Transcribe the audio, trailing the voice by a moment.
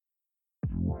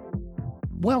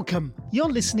Welcome. You're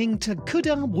listening to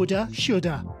Coulda, Woulda,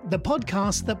 Shoulda, the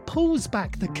podcast that pulls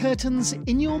back the curtains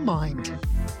in your mind.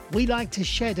 We like to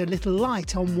shed a little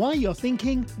light on why you're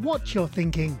thinking what you're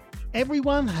thinking.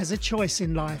 Everyone has a choice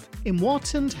in life, in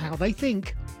what and how they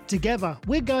think. Together,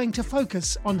 we're going to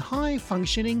focus on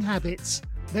high-functioning habits.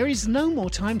 There is no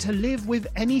more time to live with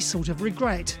any sort of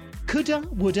regret. Coulda,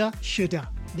 Woulda, Shoulda,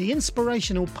 the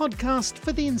inspirational podcast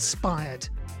for the inspired.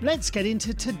 Let's get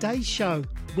into today's show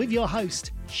with your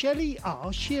host, Shelley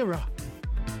R. Shearer.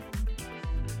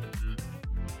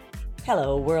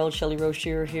 Hello world, Shelley Rose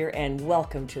Shearer here, and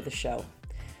welcome to the show.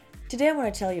 Today I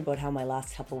want to tell you about how my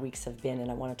last couple of weeks have been, and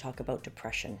I want to talk about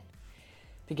depression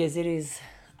because it is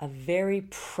a very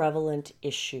prevalent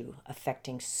issue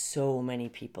affecting so many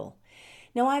people.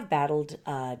 Now, I've battled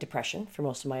depression for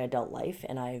most of my adult life,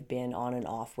 and I've been on and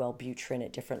off Wellbutrin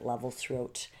at different levels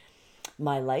throughout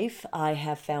my life. I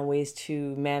have found ways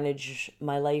to manage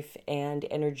my life and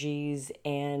energies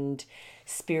and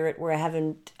spirit where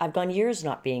I've gone years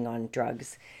not being on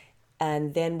drugs.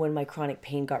 And then when my chronic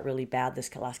pain got really bad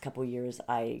this last couple of years,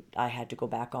 I had to go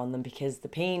back on them because the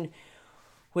pain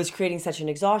was creating such an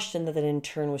exhaustion that in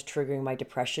turn was triggering my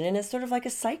depression. And it's sort of like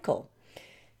a cycle.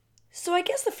 So I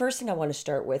guess the first thing I want to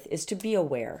start with is to be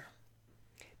aware.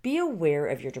 Be aware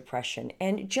of your depression.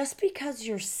 And just because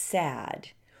you're sad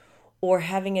or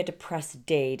having a depressed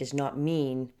day does not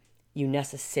mean you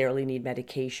necessarily need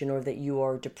medication or that you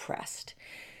are depressed.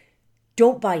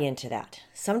 Don't buy into that.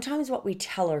 Sometimes what we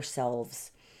tell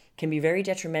ourselves can be very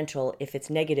detrimental if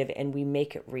it's negative and we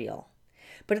make it real.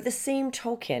 But at the same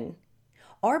token,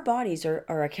 our bodies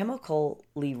are a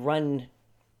chemically run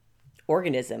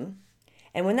organism.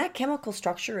 And when that chemical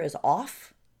structure is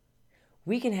off,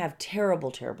 we can have terrible,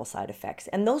 terrible side effects.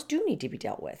 And those do need to be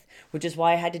dealt with, which is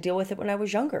why I had to deal with it when I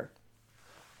was younger.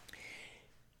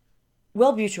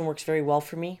 Wellbutrin works very well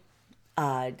for me.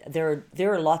 There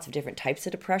are lots of different types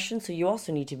of depression, so you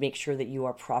also need to make sure that you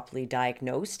are properly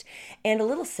diagnosed. And a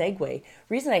little segue,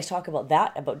 reason I talk about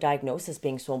that, about diagnosis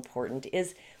being so important,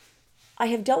 is I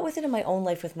have dealt with it in my own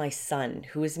life with my son,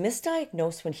 who was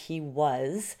misdiagnosed when he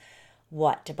was,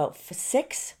 about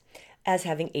 6, as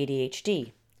having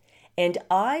ADHD. And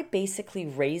I basically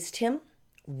raised him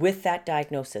with that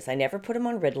diagnosis. I never put him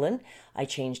on Ritalin. I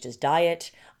changed his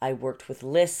diet. I worked with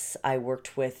lists. I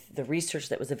worked with the research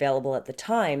that was available at the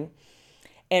time.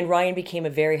 And Ryan became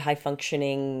a very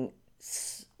high-functioning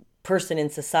person in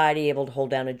society, able to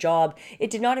hold down a job. It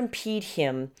did not impede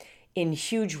him in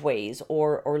huge ways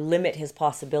or limit his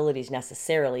possibilities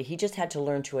necessarily. He just had to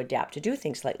learn to adapt, to do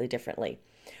things slightly differently,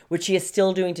 which he is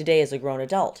still doing today as a grown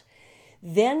adult.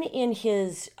 Then in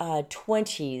his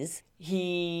 20s,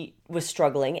 he was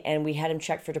struggling and we had him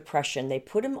checked for depression. They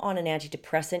put him on an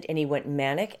antidepressant and he went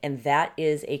manic, and that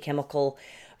is a chemical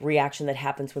reaction that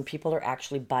happens when people are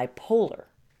actually bipolar.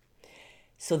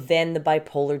 So then the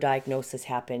bipolar diagnosis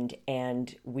happened,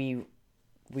 and we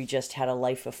just had a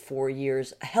life of 4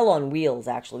 years, hell on wheels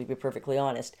actually, to be perfectly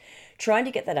honest, trying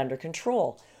to get that under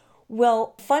control.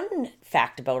 Well, fun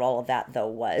fact about all of that though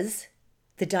was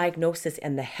the diagnosis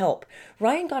and the help.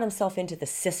 Ryan got himself into the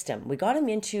system. We got him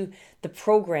into the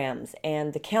programs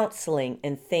and the counseling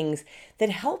and things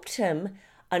that helped him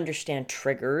understand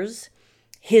triggers,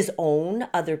 his own,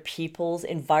 other people's,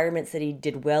 environments that he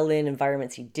did well in,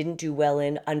 environments he didn't do well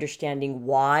in, understanding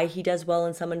why he does well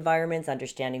in some environments,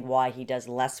 understanding why he does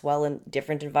less well in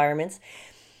different environments.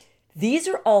 These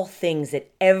are all things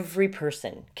that every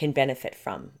person can benefit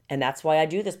from. And that's why I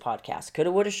do this podcast.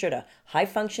 Coulda, woulda, shoulda.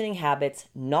 High-functioning habits,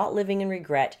 not living in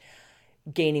regret,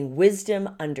 gaining wisdom,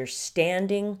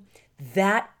 understanding.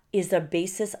 That is the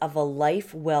basis of a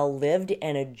life well lived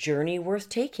and a journey worth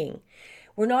taking.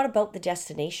 We're not about the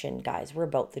destination, guys. We're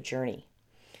about the journey.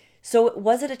 So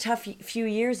was it a tough few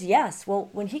years? Yes. Well,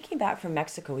 when he came back from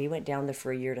Mexico, he went down there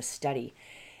for a year to study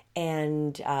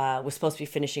and was supposed to be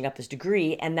finishing up his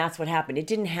degree, and that's what happened. It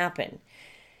didn't happen.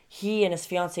 He and his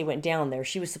fiance went down there.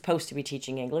 She was supposed to be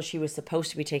teaching English. He was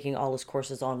supposed to be taking all his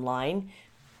courses online,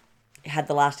 had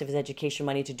the last of his education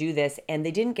money to do this, and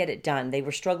they didn't get it done. They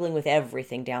were struggling with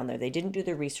everything down there. They didn't do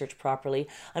their research properly.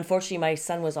 Unfortunately, my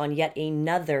son was on yet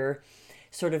another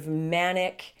sort of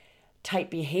manic type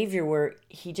behavior where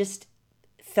he just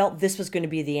felt this was going to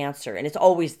be the answer. And it's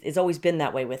always been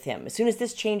that way with him. As soon as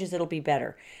this changes, it'll be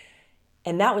better.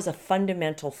 And that was a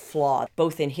fundamental flaw,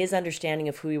 both in his understanding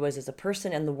of who he was as a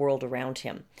person and the world around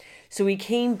him. So he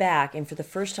came back, and for the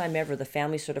first time ever, the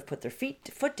family sort of put their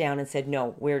foot down and said,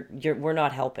 no, we're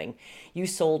not helping. You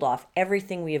sold off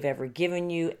everything we have ever given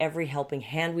you, every helping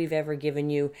hand we've ever given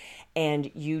you,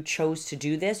 and you chose to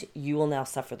do this. You will now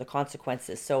suffer the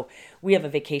consequences. So we have a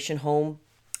vacation home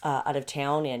out of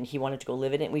town, and he wanted to go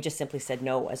live in it. We just simply said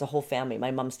no as a whole family.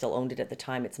 My mom still owned it at the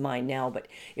time. It's mine now, but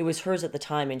it was hers at the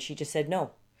time. And she just said,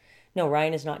 no,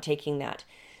 Ryan is not taking that.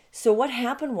 So what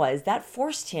happened was that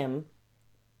forced him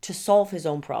to solve his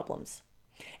own problems.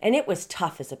 And it was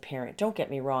tough as a parent. Don't get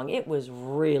me wrong. It was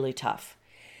really tough.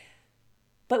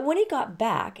 But when he got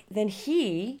back, then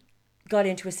he got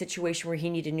into a situation where he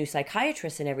needed new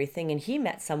psychiatrists and everything. And he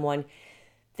met someone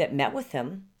that met with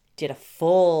him, did a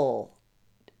full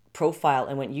profile,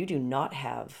 and went, you do not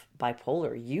have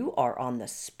bipolar. You are on the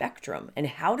spectrum. And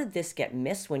how did this get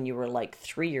missed when you were like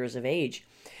 3 years of age?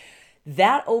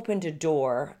 That opened a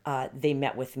door. They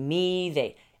met with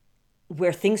me,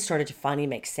 where things started to finally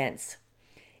make sense.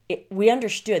 We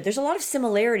understood there's a lot of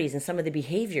similarities in some of the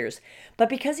behaviors, but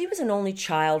because he was an only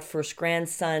child, first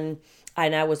grandson,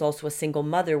 and I was also a single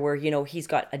mother where, he's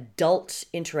got adult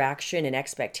interaction and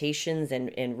expectations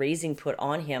and raising put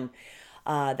on him,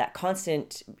 that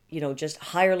constant, just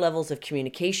higher levels of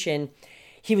communication.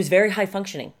 He was very high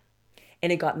functioning,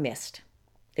 and it got missed.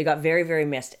 It got very, very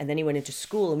missed. And then he went into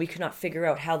school, and we could not figure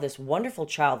out how this wonderful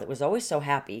child that was always so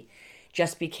happy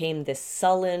just became this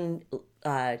sullen,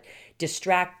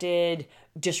 distracted,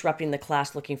 disrupting the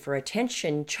class, looking for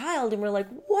attention child. And we're like,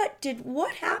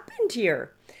 what happened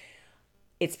here?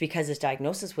 It's because his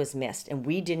diagnosis was missed, and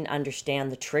we didn't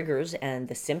understand the triggers and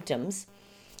the symptoms.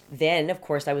 Then, of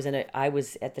course, I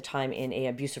was at the time in an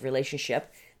abusive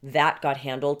relationship. That got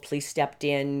handled. Police stepped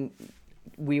in.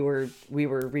 We were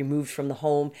removed from the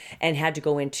home and had to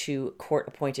go into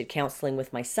court-appointed counseling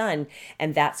with my son.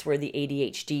 And that's where the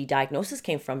ADHD diagnosis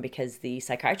came from, because the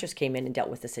psychiatrist came in and dealt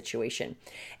with the situation.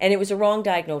 And it was a wrong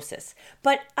diagnosis.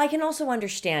 But I can also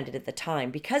understand it at the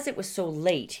time, because it was so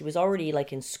late. He was already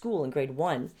like in school in grade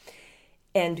 1.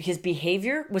 And his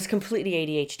behavior was completely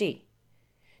ADHD.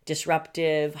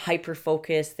 Disruptive,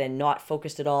 hyper-focused, then not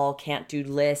focused at all, can't do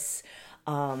lists.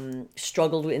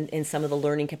 Struggled in some of the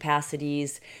learning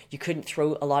capacities. You couldn't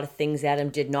throw a lot of things at him,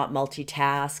 did not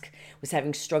multitask, was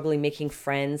struggling making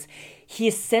friends.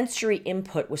 His sensory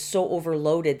input was so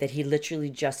overloaded that he literally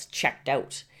just checked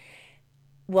out.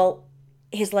 Well,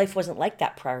 his life wasn't like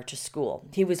that prior to school.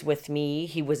 He was with me.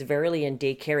 He was rarely in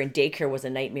daycare, and daycare was a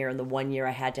nightmare in the 1 year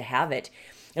I had to have it.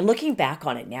 And looking back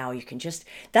on it now,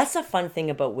 that's a fun thing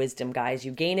about wisdom, guys.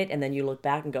 You gain it, and then you look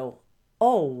back and go,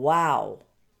 oh, wow.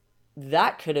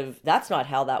 That's not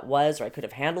how that was, or I could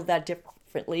have handled that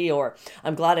differently, or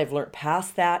I'm glad I've learned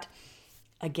past that.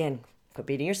 Again, quit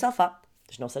beating yourself up.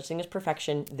 There's no such thing as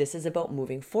perfection. This is about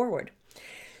moving forward.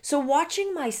 So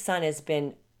watching my son has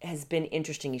been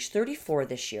interesting. He's 34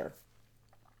 this year.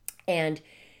 And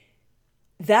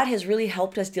that has really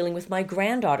helped us dealing with my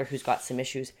granddaughter, who's got some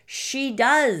issues. She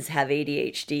does have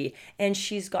ADHD, and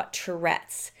she's got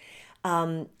Tourette's.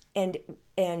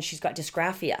 And she's got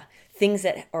dysgraphia, things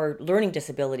that are learning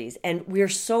disabilities. And we're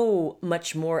so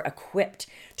much more equipped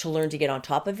to learn to get on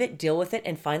top of it, deal with it,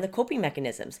 and find the coping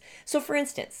mechanisms. So for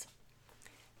instance,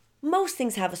 most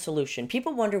things have a solution.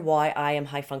 People wonder why I am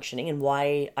high functioning and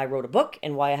why I wrote a book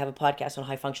and why I have a podcast on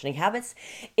high functioning habits.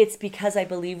 It's because I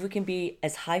believe we can be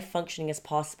as high functioning as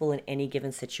possible in any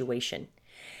given situation.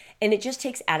 And it just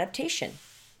takes adaptation.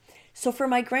 So for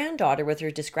my granddaughter with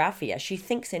her dysgraphia, she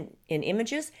thinks in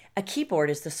images. A keyboard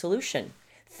is the solution.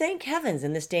 Thank heavens,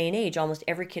 in this day and age, almost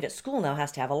every kid at school now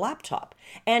has to have a laptop.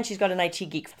 And she's got an IT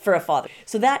geek for a father.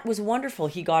 So that was wonderful.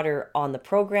 He got her on the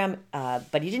program,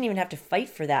 but he didn't even have to fight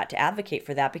for that, to advocate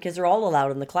for that, because they're all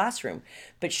allowed in the classroom.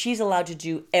 But she's allowed to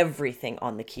do everything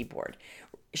on the keyboard.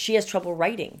 She has trouble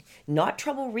writing, not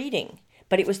trouble reading.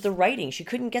 But it was the writing. She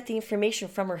couldn't get the information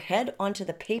from her head onto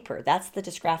the paper. That's the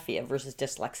dysgraphia versus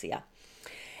dyslexia.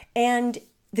 And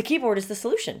the keyboard is the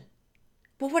solution.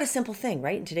 Well, what a simple thing,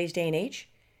 right? In today's day and age.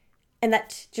 And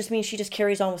that just means she just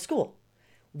carries on with school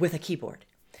with a keyboard.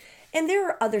 And there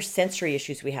are other sensory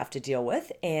issues we have to deal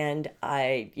with, and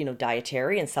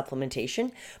dietary and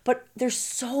supplementation. But there's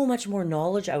so much more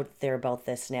knowledge out there about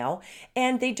this now.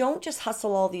 And they don't just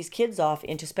hustle all these kids off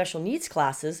into special needs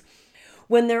classes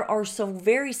when there are so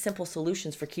very simple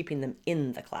solutions for keeping them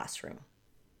in the classroom.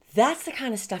 That's the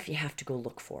kind of stuff you have to go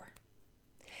look for.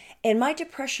 And my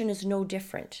depression is no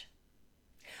different.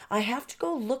 I have to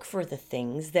go look for the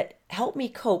things that help me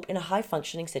cope in a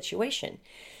high-functioning situation.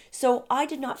 So I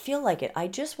did not feel like it. I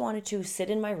just wanted to sit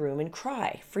in my room and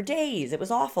cry for days. It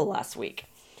was awful last week.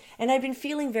 And I've been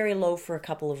feeling very low for a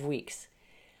couple of weeks.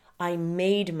 I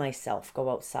made myself go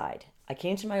outside. I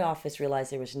came to my office,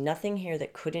 realized there was nothing here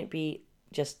that couldn't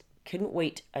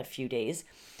wait a few days.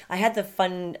 I had the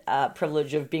fun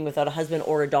privilege of being without a husband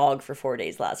or a dog for 4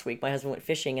 days last week. My husband went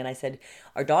fishing, and I said,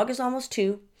 our dog is almost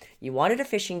 2. You wanted a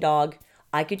fishing dog.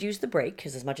 I could use the break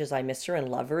because as much as I miss her and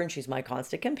love her and she's my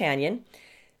constant companion,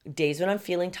 days when I'm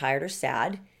feeling tired or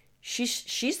sad,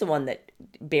 she's the one that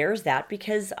bears that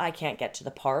because I can't get to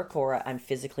the park or I'm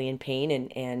physically in pain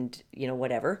and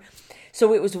whatever.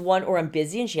 So it was one, or I'm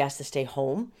busy and she has to stay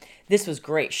home. This was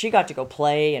great. She got to go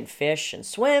play and fish and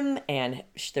swim, and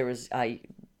there was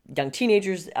young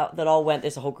teenagers that all went.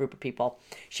 There's a whole group of people.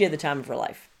 She had the time of her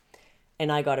life,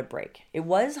 and I got a break. It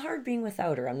was hard being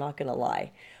without her, I'm not going to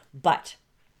lie, but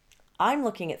I'm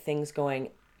looking at things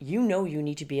going, you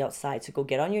need to be outside, so go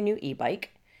get on your new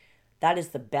e-bike. That is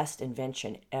the best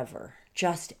invention ever,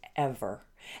 just ever.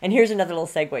 And here's another little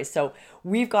segue. So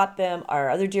we've got them, our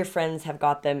other dear friends have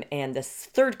got them, and this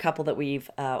third couple that we've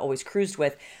always cruised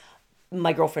with,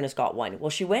 my girlfriend has got one. Well,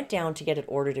 she went down to get it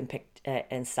ordered and picked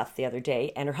and stuff the other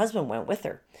day, and her husband went with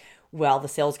her. Well, the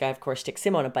sales guy, of course, sticks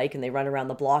him on a bike, and they run around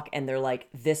the block, and they're like,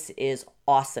 this is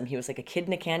awesome. He was like a kid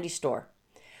in a candy store.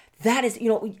 That is,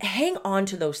 hang on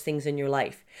to those things in your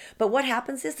life. But what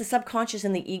happens is the subconscious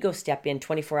and the ego step in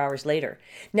 24 hours later.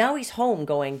 Now he's home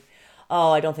going,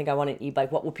 oh, I don't think I want an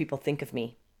e-bike. What will people think of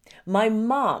me? My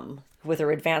mom, with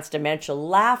her advanced dementia,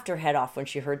 laughed her head off when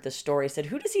she heard this story, said,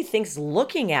 who does he think's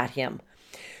looking at him?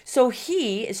 So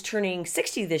he is turning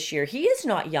 60 this year. He is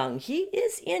not young. He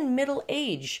is in middle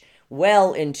age,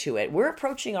 well into it. We're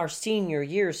approaching our senior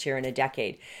years here in a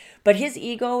decade. But his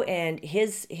ego and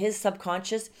his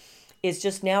subconscious is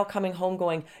just now coming home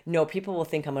going, no, people will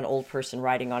think I'm an old person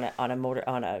riding on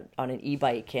an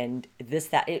e-bike and this,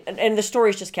 that. And the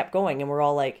stories just kept going. And we're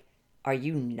all like, are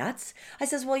you nuts? I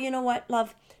says, well, you know what,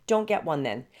 love? Don't get one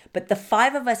then. But the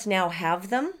 5 of us now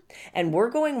have them, and we're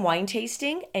going wine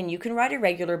tasting, and you can ride a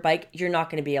regular bike. You're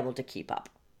not going to be able to keep up.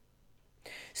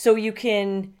 So you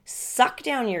can suck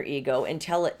down your ego and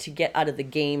tell it to get out of the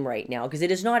game right now, because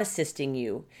it is not assisting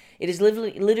you. It is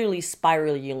literally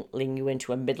spiraling you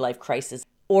into a midlife crisis.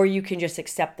 Or you can just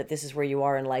accept that this is where you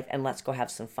are in life and let's go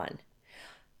have some fun.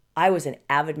 I was an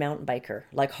avid mountain biker,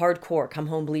 like hardcore, come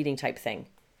home bleeding type thing.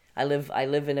 I live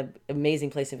in an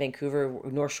amazing place in Vancouver,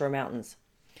 North Shore Mountains.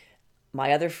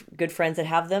 My other good friends that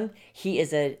have them, he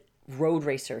is a road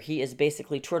racer. He is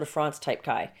basically Tour de France type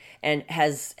guy and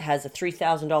has a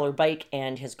 $3,000 bike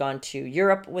and has gone to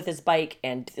Europe with his bike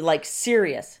and like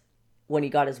serious. When he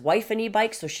got his wife an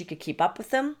e-bike so she could keep up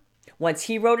with him, once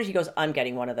he rode it, he goes, I'm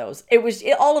getting one of those.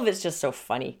 All of it's just so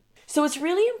funny. So it's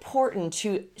really important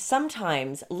to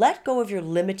sometimes let go of your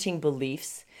limiting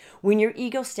beliefs when your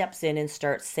ego steps in and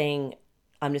starts saying,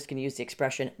 I'm just going to use the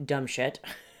expression, dumb shit.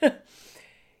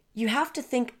 You have to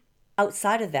think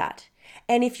outside of that.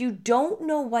 And if you don't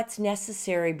know what's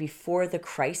necessary before the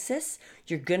crisis,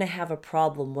 you're going to have a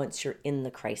problem once you're in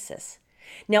the crisis.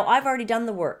 Now, I've already done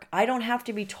the work. I don't have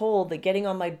to be told that getting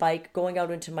on my bike, going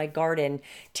out into my garden,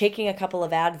 taking a couple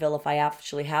of Advil if I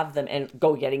actually have them, and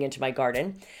getting into my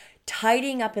garden,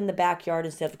 tidying up in the backyard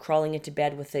instead of crawling into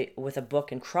bed with a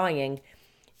book and crying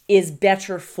is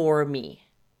better for me.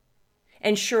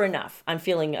 And sure enough, I'm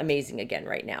feeling amazing again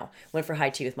right now. Went for high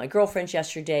tea with my girlfriends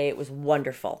yesterday. It was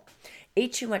wonderful.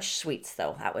 Ate too much sweets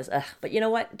though. That was, but you know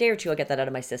what? Day or two, I'll get that out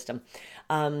of my system.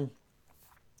 Not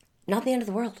the end of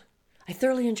the world. I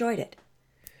thoroughly enjoyed it.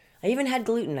 I even had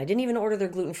gluten. I didn't even order their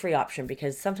gluten-free option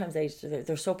because sometimes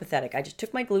they're so pathetic. I just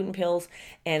took my gluten pills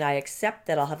and I accept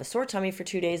that I'll have a sore tummy for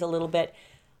 2 days a little bit.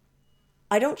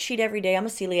 I don't cheat every day. I'm a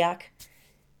celiac.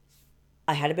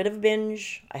 I had a bit of a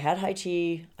binge. I had high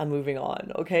tea. I'm moving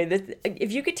on. Okay.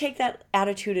 If you could take that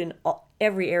attitude in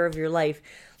every area of your life,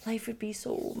 life would be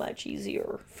so much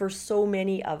easier for so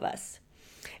many of us.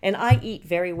 And I eat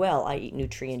very well. I eat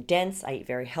nutrient dense. I eat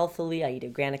very healthily. I eat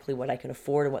organically what I can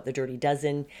afford and what the dirty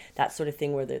dozen, that sort of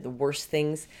thing where they're the worst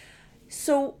things.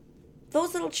 So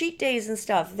those little cheat days and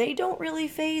stuff, they don't really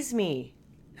faze me.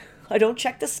 I don't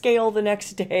check the scale the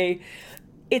next day.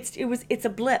 It's a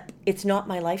blip. It's not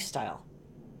my lifestyle.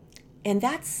 And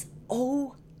that's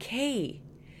okay.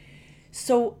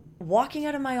 So walking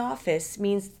out of my office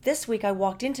means this week I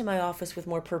walked into my office with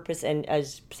more purpose. And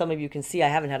as some of you can see, I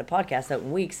haven't had a podcast out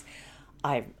in weeks.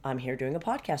 I'm here doing a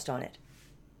podcast on it.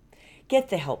 Get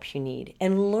the help you need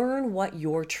and learn what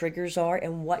your triggers are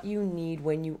and what you need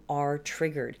when you are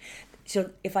triggered.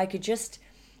 So if I could just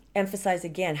emphasize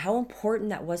again how important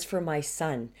that was for my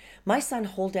son. My son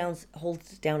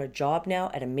holds down a job now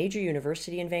at a major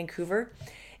university in Vancouver.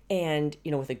 And,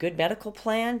 with a good medical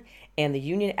plan, and the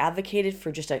union advocated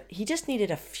for he just needed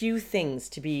a few things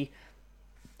to be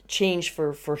changed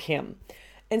for him.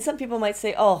 And some people might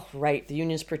say, oh, right, the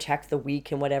unions protect the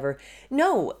weak and whatever.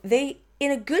 No, in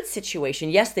a good situation,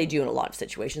 yes, they do in a lot of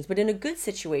situations, but in a good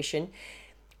situation,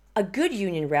 a good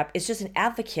union rep is just an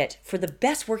advocate for the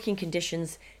best working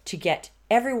conditions to get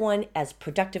everyone as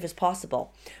productive as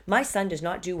possible. My son does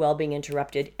not do well being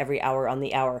interrupted every hour on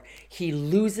the hour. He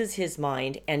loses his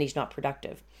mind and he's not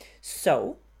productive.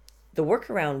 So the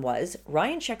workaround was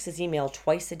Ryan checks his email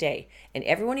twice a day, and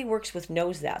everyone he works with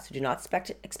knows that. So do not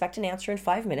expect an answer in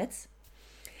 5 minutes.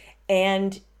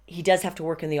 And he does have to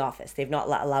work in the office. They've not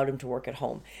allowed him to work at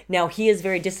home. Now, he is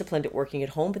very disciplined at working at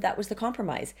home, but that was the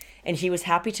compromise. And he was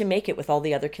happy to make it with all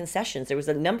the other concessions. There was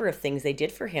a number of things they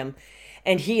did for him,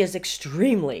 and he is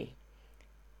extremely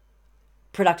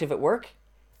productive at work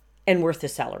and worth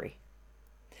his salary.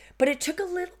 But it took a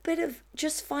little bit of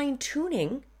just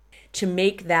fine-tuning to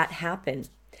make that happen.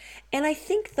 And I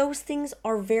think those things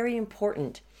are very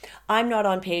important. I'm not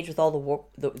on page with all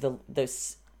the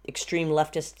extreme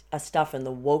leftist stuff and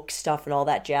the woke stuff and all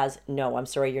that jazz. No, I'm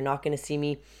sorry, you're not going to see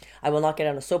me. I will not get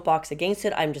on a soapbox against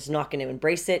it. I'm just not going to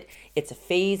embrace it. It's a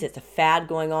phase. It's a fad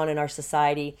going on in our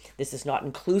society. This is not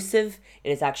inclusive.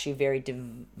 It is actually very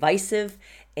divisive,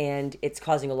 and it's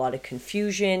causing a lot of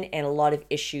confusion and a lot of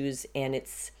issues, and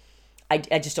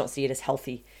I just don't see it as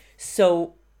healthy.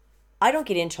 So I don't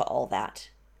get into all that.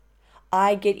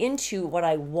 I get into what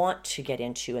I want to get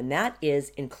into, and that is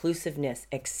inclusiveness,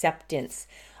 acceptance,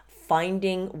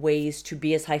 finding ways to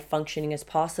be as high functioning as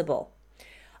possible.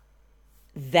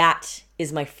 That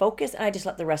is my focus, and I just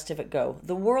let the rest of it go.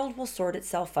 The world will sort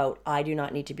itself out. I do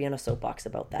not need to be on a soapbox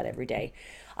about that every day.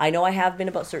 I know I have been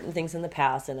about certain things in the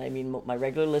past, and I mean, my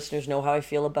regular listeners know how I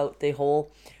feel about the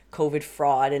whole COVID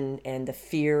fraud and the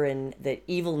fear and the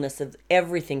evilness of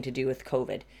everything to do with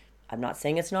COVID. I'm not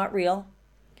saying it's not real,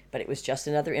 but it was just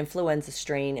another influenza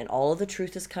strain, and all of the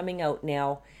truth is coming out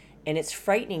now. And it's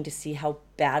frightening to see how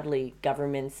badly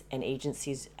governments and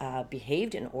agencies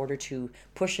behaved in order to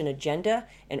push an agenda,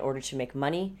 in order to make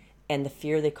money, and the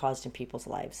fear they caused in people's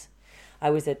lives. I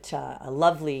was at a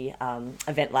lovely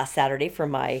event last Saturday for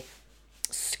my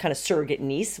kind of surrogate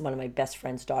niece, one of my best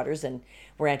friend's daughters, and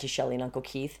we're Auntie Shelley and Uncle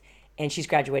Keith. And she's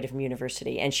graduated from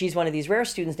university. And she's one of these rare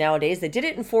students nowadays that did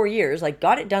it in 4 years, like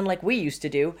got it done like we used to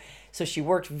do. So she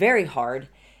worked very hard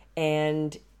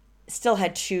and still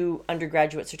had 2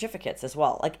 undergraduate certificates as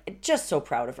well. Like, just so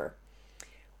proud of her.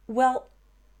 Well,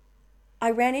 I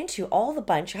ran into all the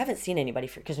bunch. I haven't seen anybody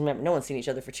because remember, no one's seen each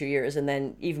other for 2 years. And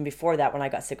then even before that, when I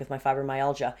got sick with my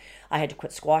fibromyalgia, I had to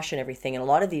quit squash and everything. And a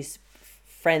lot of these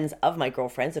friends of my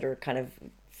girlfriends that are kind of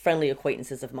friendly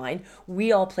acquaintances of mine,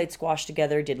 we all played squash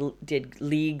together, did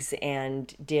leagues,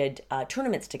 and did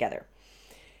tournaments together.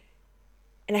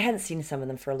 And I hadn't seen some of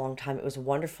them for a long time. It was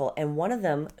wonderful. And one of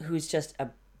them, who's just a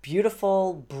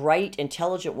beautiful, bright,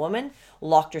 intelligent woman,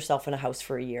 locked herself in a house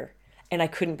for a year. And I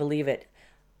couldn't believe it.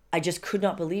 I just could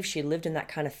not believe she lived in that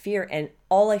kind of fear. And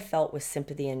all I felt was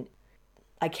sympathy. And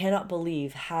I cannot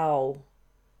believe how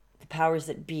the powers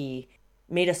that be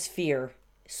made us fear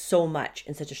so much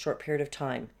in such a short period of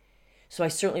time. So I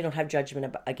certainly don't have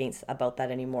judgment about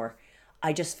that anymore.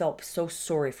 I just felt so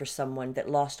sorry for someone that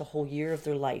lost a whole year of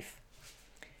their life.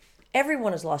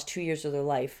 Everyone has lost 2 years of their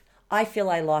life. I feel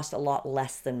I lost a lot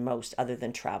less than most, other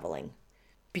than traveling.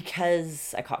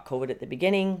 Because I caught COVID at the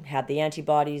beginning, had the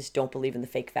antibodies, don't believe in the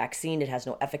fake vaccine. It has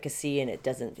no efficacy, and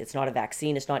it's not a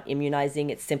vaccine. It's not immunizing.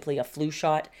 It's simply a flu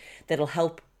shot that'll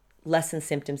help lessen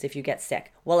symptoms if you get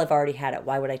sick. Well, I've already had it.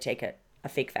 Why would I take a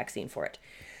fake vaccine for it?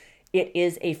 It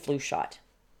is a flu shot,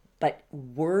 but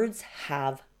words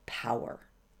have power.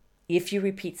 If you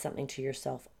repeat something to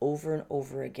yourself over and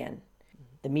over again,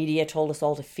 the media told us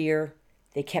all to fear.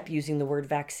 They kept using the word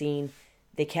vaccine.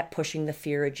 They kept pushing the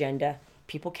fear agenda.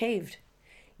 People caved.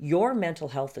 Your mental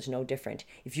health is no different.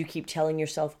 If you keep telling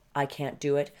yourself, I can't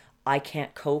do it, I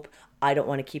can't cope, I don't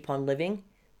want to keep on living,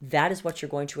 that is what you're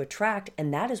going to attract,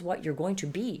 and that is what you're going to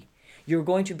be. You're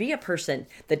going to be a person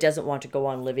that doesn't want to go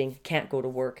on living, can't go to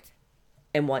work,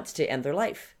 and wants to end their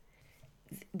life.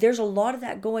 There's a lot of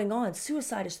that going on.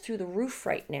 Suicide is through the roof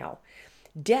right now.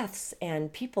 Deaths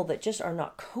and people that just are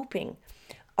not coping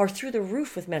are through the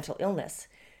roof with mental illness.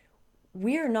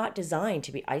 We are not designed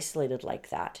to be isolated like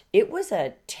that. It was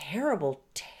a terrible,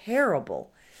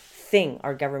 terrible thing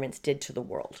our governments did to the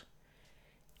world.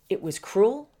 It was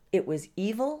cruel, it was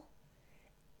evil,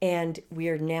 and we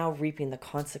are now reaping the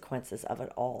consequences of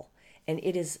it all. And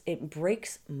it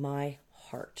breaks my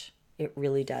heart. It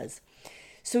really does.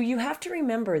 So you have to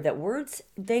remember that words,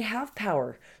 they have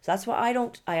power. So that's why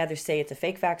I either say it's a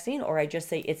fake vaccine, or I just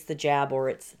say it's the jab,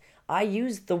 or I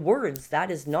use the words.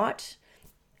 That is not,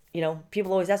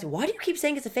 people always ask me, why do you keep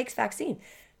saying it's a fake vaccine?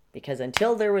 Because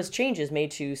until there was changes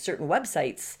made to certain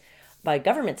websites by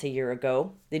governments a year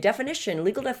ago, the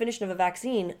legal definition of a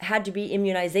vaccine had to be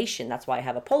immunization. That's why I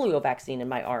have a polio vaccine in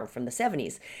my arm from the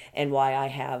 70s, and why I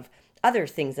have other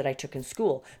things that I took in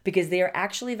school, because they are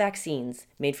actually vaccines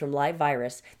made from live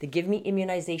virus that give me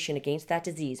immunization against that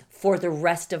disease for the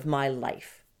rest of my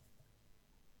life.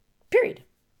 Period.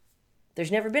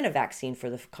 There's never been a vaccine for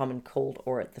the common cold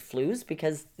or the flus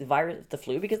because the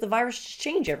virus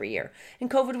change every year. And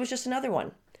COVID was just another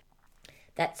one.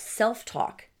 That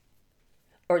self-talk,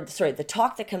 the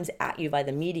talk that comes at you by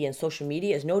the media and social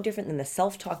media is no different than the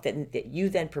self-talk that you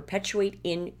then perpetuate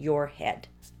in your head.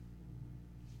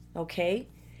 Okay?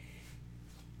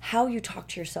 How you talk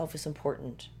to yourself is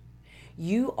important.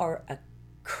 You are a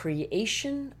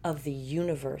creation of the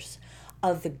universe,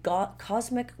 of the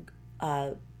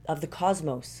of the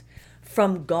cosmos,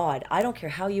 from God. I don't care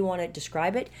how you want to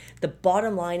describe it. The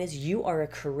bottom line is you are a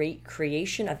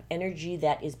creation of energy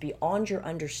that is beyond your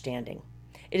understanding.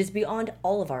 It is beyond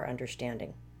all of our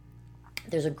understanding.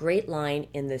 There's a great line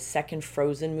in the second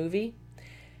Frozen movie.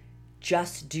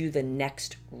 Just do the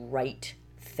next right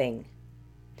thing.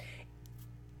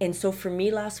 And so for me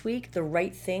last week, the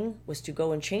right thing was to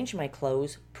go and change my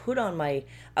clothes, put on my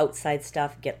outside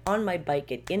stuff, get on my bike,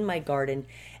 get in my garden,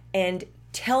 and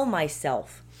tell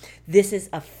myself, this is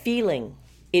a feeling.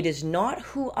 It is not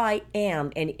who I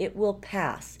am, and it will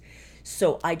pass.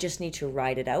 So I just need to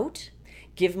ride it out,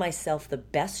 give myself the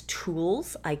best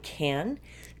tools I can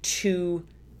to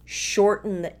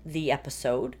shorten the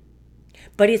episode.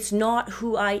 But it's not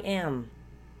who I am.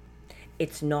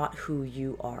 It's not who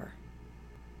you are.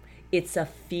 It's a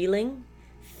feeling.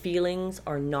 Feelings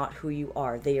are not who you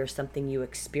are. They are something you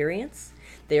experience.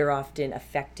 They are often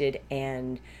affected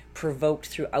and provoked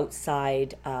through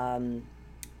outside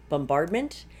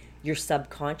bombardment, your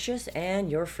subconscious,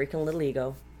 and your freaking little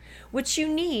ego, which you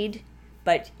need,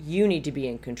 but you need to be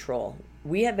in control.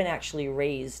 We have been actually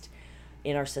raised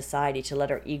in our society to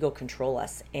let our ego control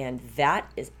us, and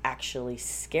that is actually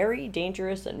scary,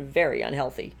 dangerous, and very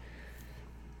unhealthy.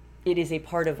 It is a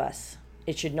part of us.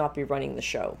 It should not be running the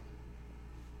show.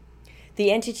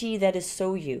 The entity that is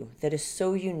so you, that is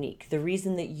so unique, the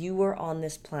reason that you are on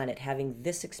this planet having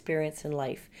this experience in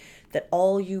life, that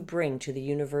all you bring to the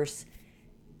universe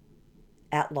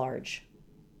at large,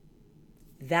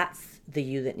 that's the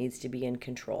you that needs to be in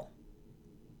control.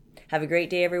 Have a great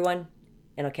day, everyone,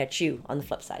 and I'll catch you on the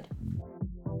flip side.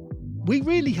 We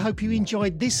really hope you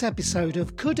enjoyed this episode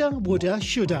of Coulda, Woulda,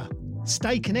 Shoulda.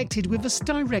 Stay connected with us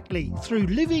directly through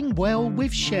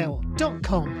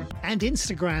livingwellwithshell.com and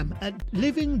Instagram at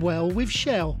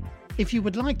livingwellwithshell. If you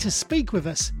would like to speak with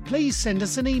us, please send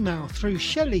us an email through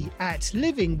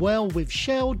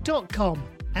shelley@livingwellwithshell.com.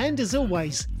 And as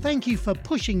always, thank you for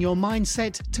pushing your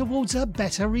mindset towards a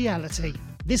better reality.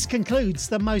 This concludes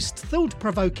the most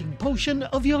thought-provoking portion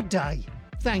of your day.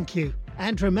 Thank you.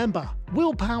 And remember,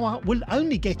 willpower will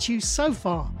only get you so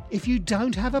far if you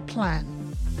don't have a plan.